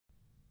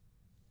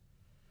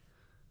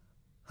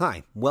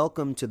Hi,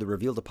 welcome to the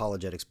Revealed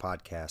Apologetics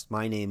podcast.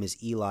 My name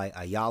is Eli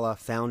Ayala,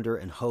 founder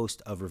and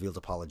host of Revealed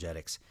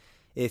Apologetics.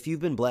 If you've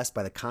been blessed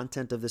by the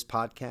content of this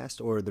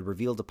podcast or the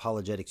Revealed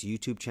Apologetics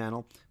YouTube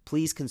channel,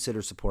 please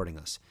consider supporting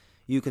us.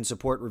 You can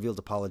support Revealed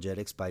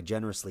Apologetics by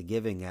generously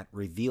giving at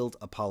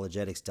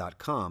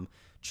revealedapologetics.com.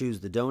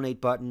 Choose the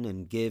donate button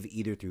and give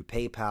either through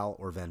PayPal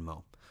or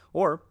Venmo.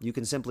 Or you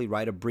can simply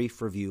write a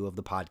brief review of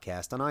the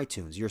podcast on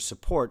iTunes. Your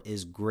support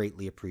is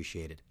greatly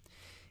appreciated.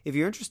 If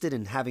you're interested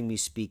in having me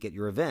speak at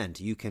your event,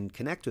 you can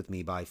connect with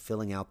me by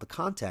filling out the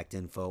contact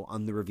info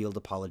on the Revealed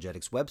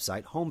Apologetics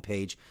website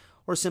homepage,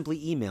 or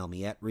simply email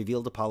me at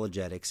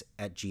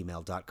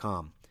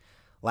revealedapologetics@gmail.com.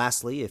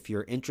 Lastly, if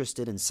you're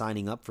interested in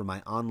signing up for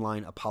my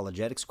online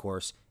apologetics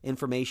course,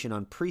 information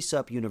on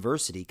Precept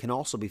University can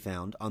also be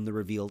found on the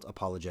Revealed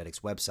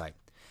Apologetics website.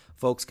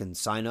 Folks can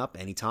sign up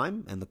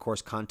anytime, and the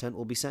course content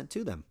will be sent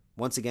to them.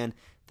 Once again,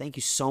 thank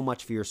you so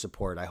much for your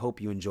support. I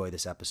hope you enjoy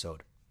this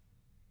episode.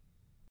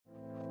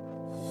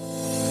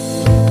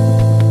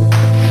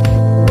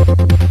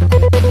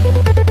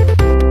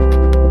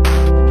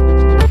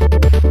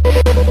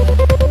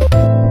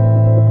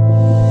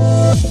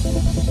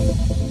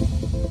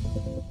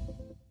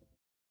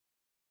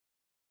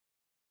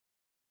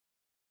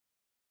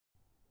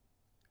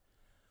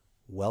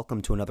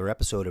 Welcome to another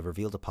episode of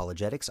Revealed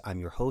Apologetics. I'm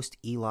your host,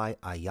 Eli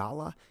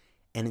Ayala,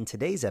 and in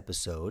today's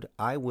episode,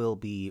 I will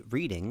be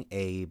reading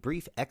a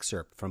brief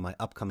excerpt from my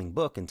upcoming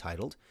book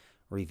entitled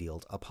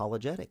Revealed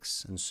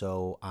Apologetics. And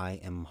so I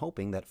am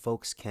hoping that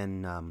folks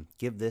can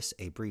give this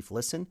a brief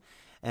listen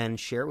and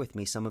share with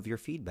me some of your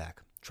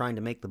feedback, trying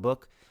to make the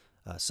book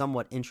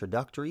somewhat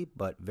introductory,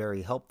 but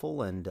very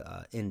helpful and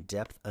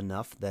in-depth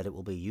enough that it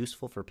will be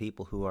useful for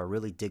people who are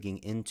really digging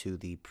into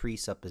the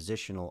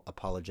presuppositional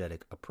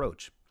apologetic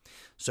approach.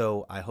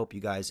 So I hope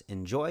you guys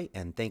enjoy,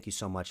 and thank you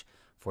so much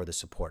for the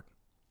support.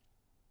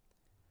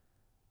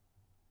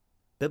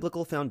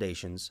 Biblical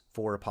Foundations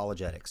for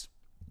Apologetics.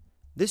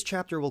 This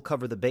chapter will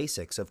cover the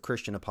basics of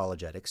Christian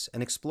apologetics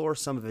and explore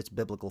some of its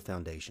biblical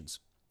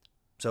foundations.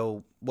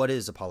 So, what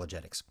is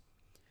apologetics?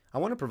 I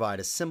want to provide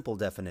a simple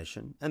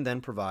definition and then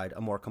provide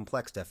a more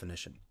complex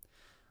definition.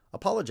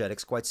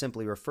 Apologetics quite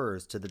simply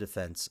refers to the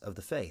defense of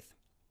the faith.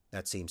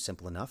 That seems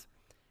simple enough.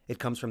 It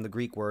comes from the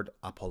Greek word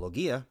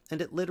apologia, and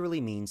it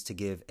literally means to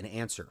give an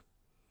answer.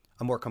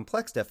 A more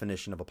complex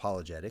definition of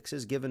apologetics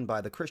is given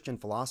by the Christian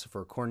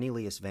philosopher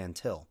Cornelius Van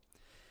Til.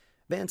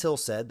 Van Til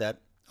said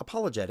that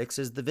apologetics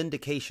is the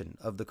vindication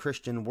of the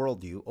Christian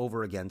worldview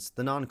over against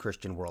the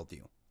non-Christian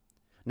worldview.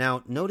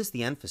 Now, notice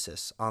the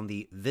emphasis on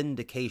the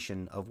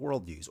vindication of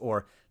worldviews,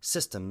 or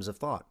systems of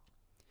thought.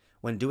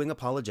 When doing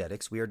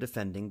apologetics, we are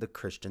defending the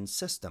Christian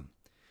system.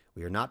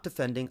 We are not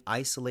defending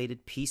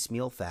isolated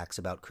piecemeal facts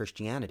about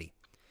Christianity.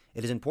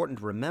 It is important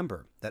to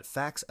remember that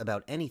facts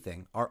about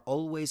anything are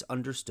always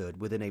understood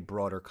within a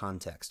broader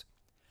context.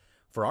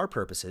 For our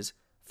purposes,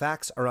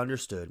 facts are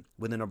understood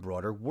within a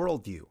broader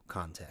worldview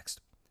context.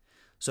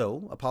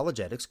 So,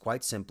 apologetics,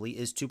 quite simply,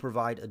 is to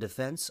provide a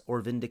defense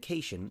or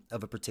vindication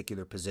of a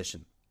particular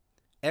position.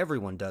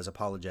 Everyone does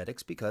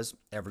apologetics because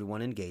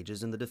everyone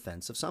engages in the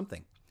defense of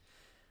something.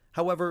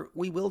 However,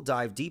 we will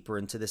dive deeper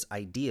into this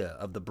idea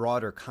of the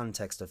broader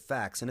context of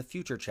facts in a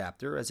future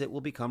chapter, as it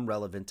will become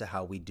relevant to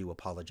how we do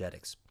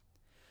apologetics.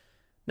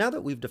 Now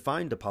that we've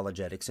defined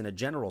apologetics in a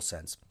general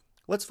sense,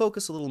 let's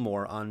focus a little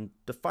more on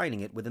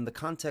defining it within the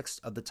context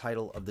of the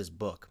title of this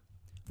book,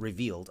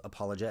 Revealed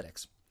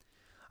Apologetics.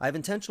 I've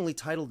intentionally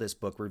titled this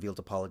book Revealed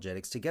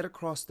Apologetics to get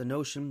across the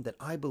notion that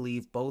I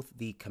believe both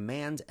the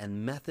command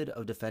and method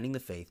of defending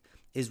the faith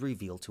is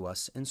revealed to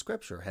us in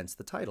Scripture, hence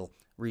the title,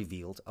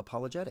 Revealed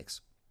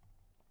Apologetics.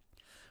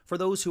 For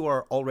those who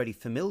are already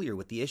familiar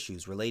with the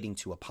issues relating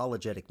to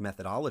apologetic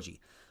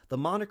methodology, the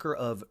moniker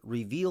of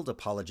Revealed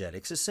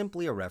Apologetics is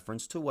simply a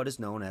reference to what is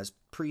known as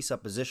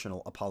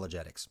presuppositional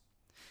apologetics.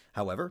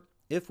 However,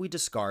 if we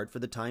discard for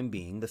the time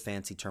being the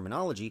fancy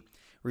terminology,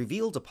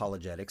 Revealed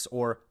Apologetics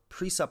or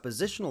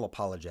presuppositional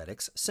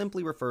apologetics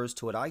simply refers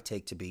to what I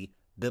take to be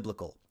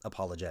biblical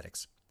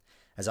apologetics.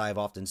 As I have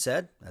often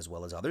said, as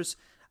well as others,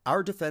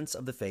 our defense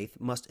of the faith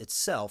must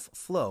itself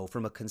flow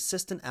from a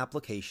consistent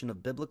application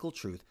of biblical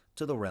truth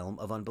to the realm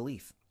of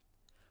unbelief.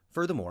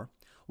 Furthermore,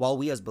 while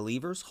we as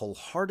believers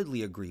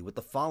wholeheartedly agree with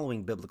the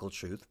following biblical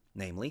truth,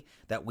 namely,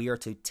 that we are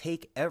to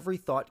take every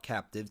thought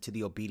captive to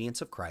the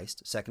obedience of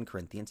Christ, 2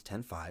 Corinthians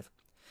 10:5,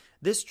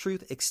 this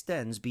truth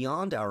extends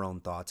beyond our own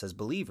thoughts as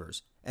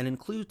believers and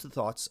includes the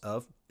thoughts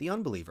of the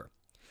unbeliever.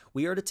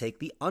 We are to take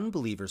the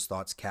unbeliever's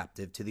thoughts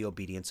captive to the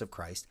obedience of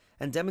Christ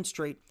and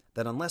demonstrate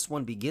that unless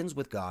one begins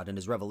with God and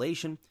His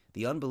revelation,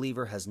 the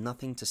unbeliever has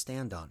nothing to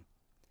stand on.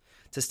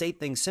 To state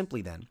things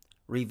simply then,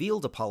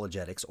 Revealed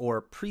Apologetics,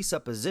 or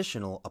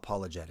presuppositional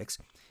apologetics,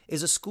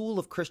 is a school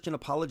of Christian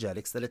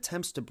apologetics that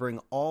attempts to bring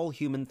all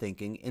human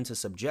thinking into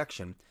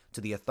subjection to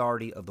the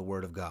authority of the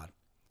Word of God.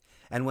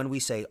 And when we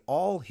say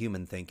all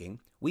human thinking,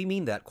 we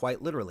mean that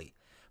quite literally.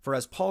 For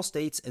as Paul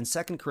states in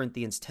 2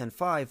 Corinthians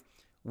 10:5,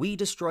 we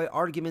destroy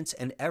arguments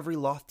and every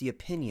lofty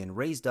opinion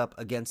raised up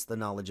against the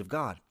knowledge of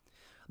God.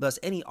 Thus,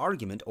 any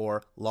argument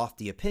or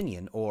lofty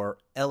opinion or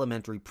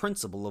elementary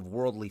principle of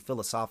worldly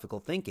philosophical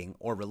thinking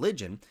or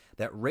religion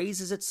that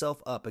raises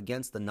itself up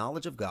against the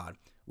knowledge of God,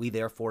 we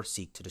therefore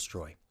seek to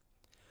destroy.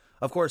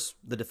 Of course,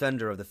 the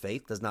defender of the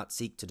faith does not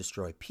seek to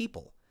destroy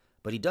people,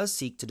 but he does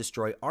seek to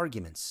destroy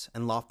arguments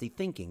and lofty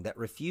thinking that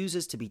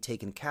refuses to be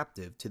taken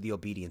captive to the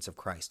obedience of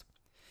Christ.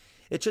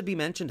 It should be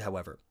mentioned,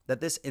 however,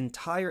 that this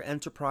entire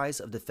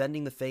enterprise of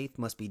defending the faith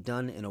must be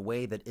done in a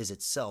way that is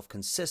itself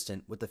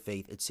consistent with the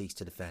faith it seeks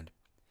to defend.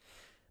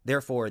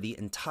 Therefore, the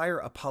entire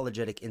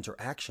apologetic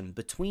interaction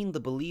between the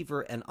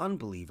believer and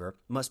unbeliever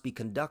must be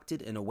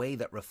conducted in a way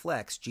that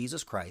reflects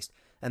Jesus Christ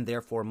and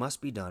therefore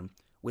must be done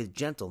with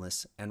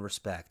gentleness and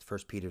respect,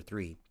 1 Peter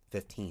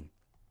 3:15.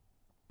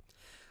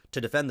 To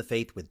defend the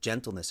faith with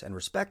gentleness and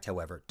respect,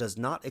 however, does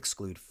not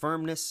exclude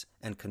firmness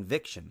and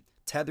conviction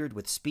tethered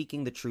with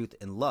speaking the truth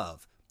in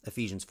love,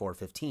 Ephesians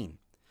 4:15.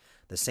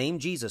 The same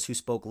Jesus who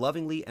spoke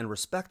lovingly and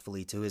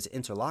respectfully to his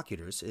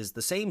interlocutors is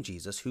the same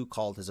Jesus who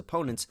called his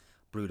opponents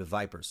brood of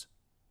vipers.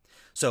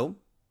 So,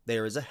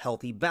 there is a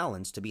healthy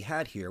balance to be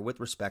had here with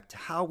respect to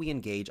how we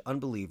engage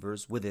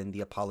unbelievers within the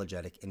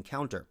apologetic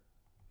encounter.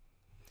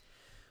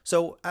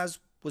 So, as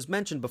was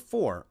mentioned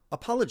before,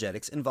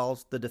 apologetics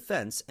involves the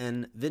defense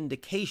and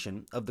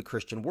vindication of the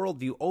Christian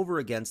worldview over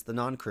against the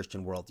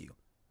non-Christian worldview.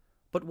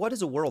 But what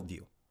is a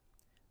worldview?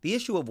 The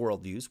issue of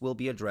worldviews will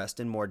be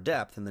addressed in more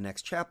depth in the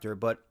next chapter,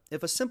 but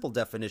if a simple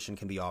definition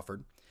can be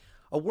offered,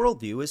 a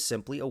worldview is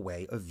simply a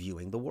way of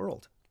viewing the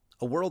world.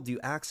 A worldview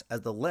acts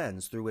as the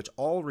lens through which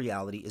all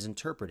reality is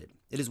interpreted.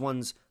 It is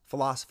one's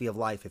philosophy of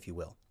life, if you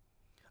will.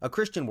 A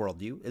Christian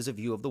worldview is a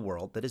view of the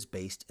world that is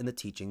based in the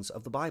teachings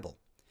of the Bible.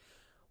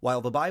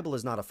 While the Bible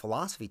is not a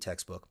philosophy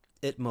textbook,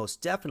 it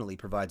most definitely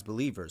provides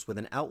believers with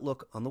an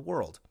outlook on the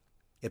world.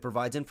 It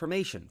provides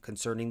information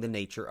concerning the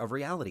nature of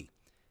reality.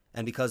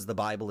 And because the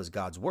Bible is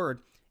God's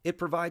Word, it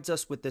provides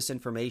us with this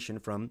information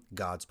from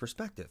God's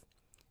perspective.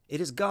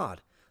 It is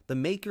God, the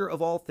maker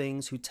of all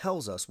things, who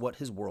tells us what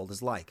his world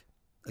is like.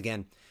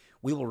 Again,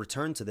 we will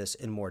return to this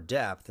in more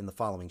depth in the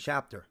following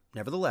chapter.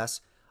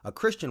 Nevertheless, a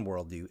Christian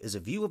worldview is a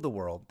view of the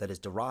world that is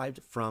derived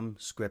from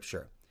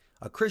Scripture.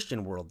 A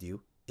Christian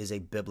worldview is a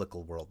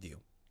biblical worldview.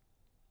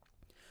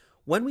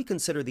 When we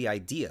consider the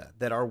idea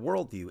that our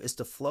worldview is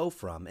to flow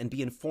from and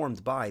be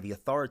informed by the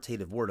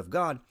authoritative Word of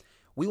God,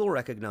 we will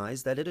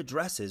recognize that it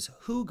addresses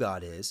who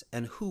God is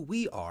and who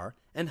we are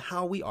and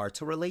how we are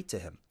to relate to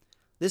him.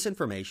 This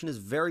information is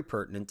very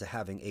pertinent to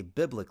having a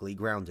biblically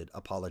grounded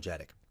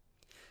apologetic.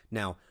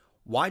 Now,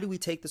 why do we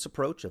take this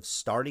approach of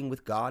starting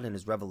with God and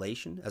his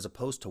revelation as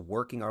opposed to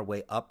working our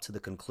way up to the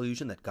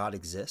conclusion that God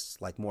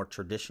exists like more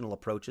traditional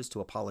approaches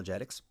to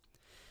apologetics?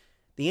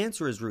 The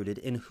answer is rooted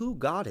in who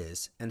God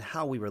is and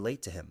how we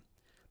relate to him.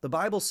 The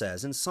Bible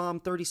says in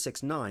Psalm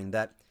 36:9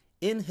 that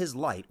in his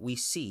light we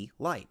see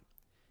light.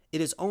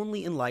 It is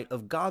only in light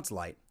of God's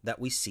light that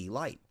we see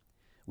light.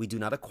 We do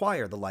not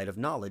acquire the light of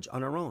knowledge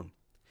on our own.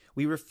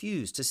 We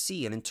refuse to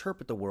see and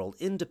interpret the world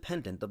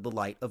independent of the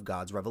light of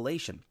God's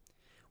revelation.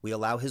 We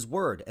allow his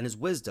word and his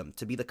wisdom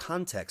to be the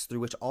context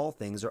through which all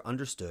things are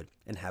understood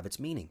and have its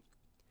meaning.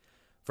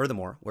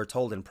 Furthermore, we're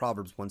told in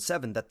Proverbs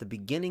 1:7 that the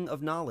beginning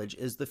of knowledge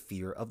is the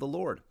fear of the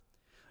Lord.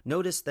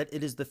 Notice that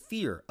it is the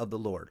fear of the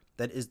Lord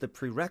that is the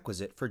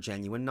prerequisite for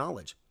genuine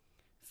knowledge.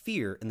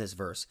 Fear in this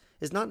verse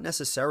is not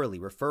necessarily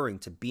referring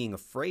to being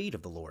afraid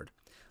of the Lord.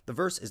 The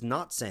verse is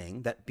not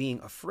saying that being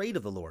afraid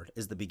of the Lord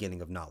is the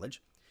beginning of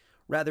knowledge.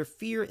 Rather,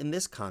 fear in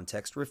this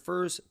context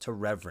refers to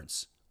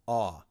reverence,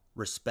 awe,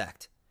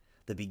 respect.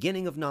 The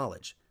beginning of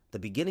knowledge, the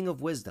beginning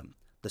of wisdom,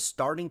 the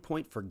starting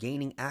point for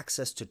gaining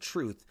access to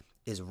truth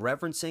is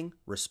reverencing,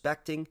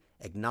 respecting,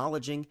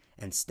 acknowledging,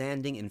 and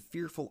standing in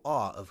fearful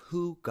awe of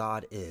who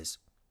God is.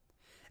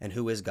 And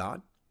who is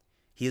God?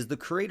 He is the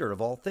creator of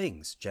all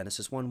things,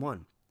 Genesis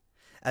 1:1.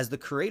 As the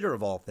creator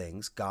of all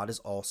things, God is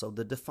also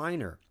the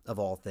definer of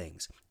all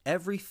things.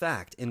 Every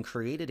fact in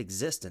created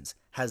existence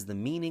has the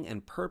meaning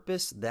and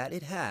purpose that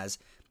it has,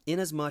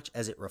 inasmuch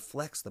as it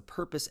reflects the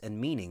purpose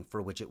and meaning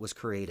for which it was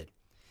created.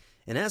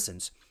 In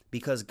essence,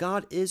 because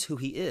God is who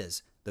he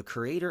is, the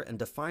creator and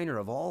definer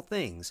of all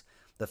things,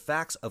 the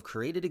facts of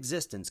created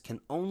existence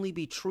can only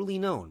be truly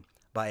known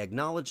by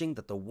acknowledging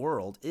that the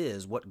world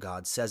is what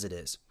God says it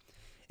is.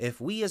 If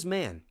we as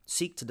man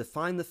seek to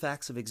define the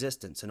facts of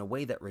existence in a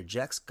way that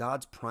rejects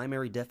God's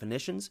primary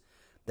definitions,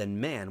 then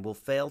man will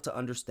fail to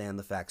understand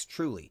the facts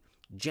truly.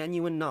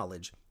 Genuine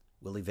knowledge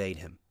will evade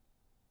him.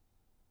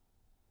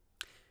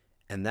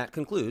 And that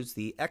concludes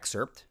the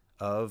excerpt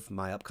of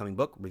my upcoming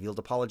book, Revealed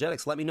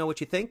Apologetics. Let me know what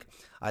you think.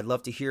 I'd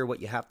love to hear what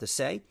you have to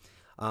say.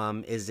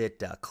 Is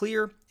it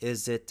clear?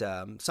 Is it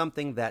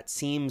something that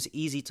seems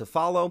easy to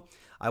follow?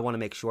 I want to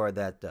make sure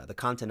that the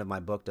content of my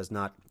book does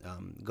not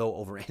go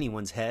over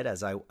anyone's head,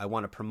 as I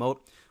want to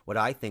promote what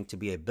I think to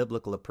be a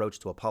biblical approach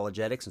to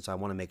apologetics, and so I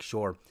want to make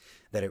sure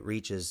that it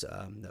reaches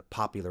the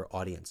popular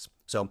audience.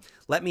 So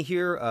let me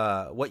hear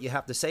what you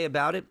have to say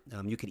about it.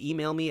 You can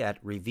email me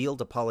at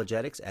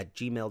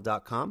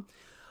revealedapologetics@gmail.com.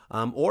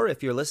 Or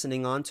if you're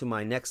listening on to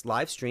my next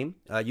live stream,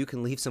 you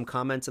can leave some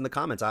comments in the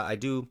comments. I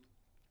do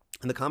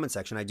in the comment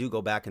section. I do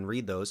go back and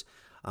read those.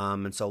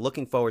 And so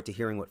looking forward to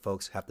hearing what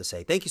folks have to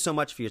say. Thank you so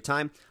much for your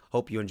time.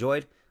 Hope you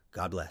enjoyed.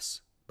 God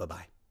bless.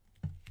 Bye-bye.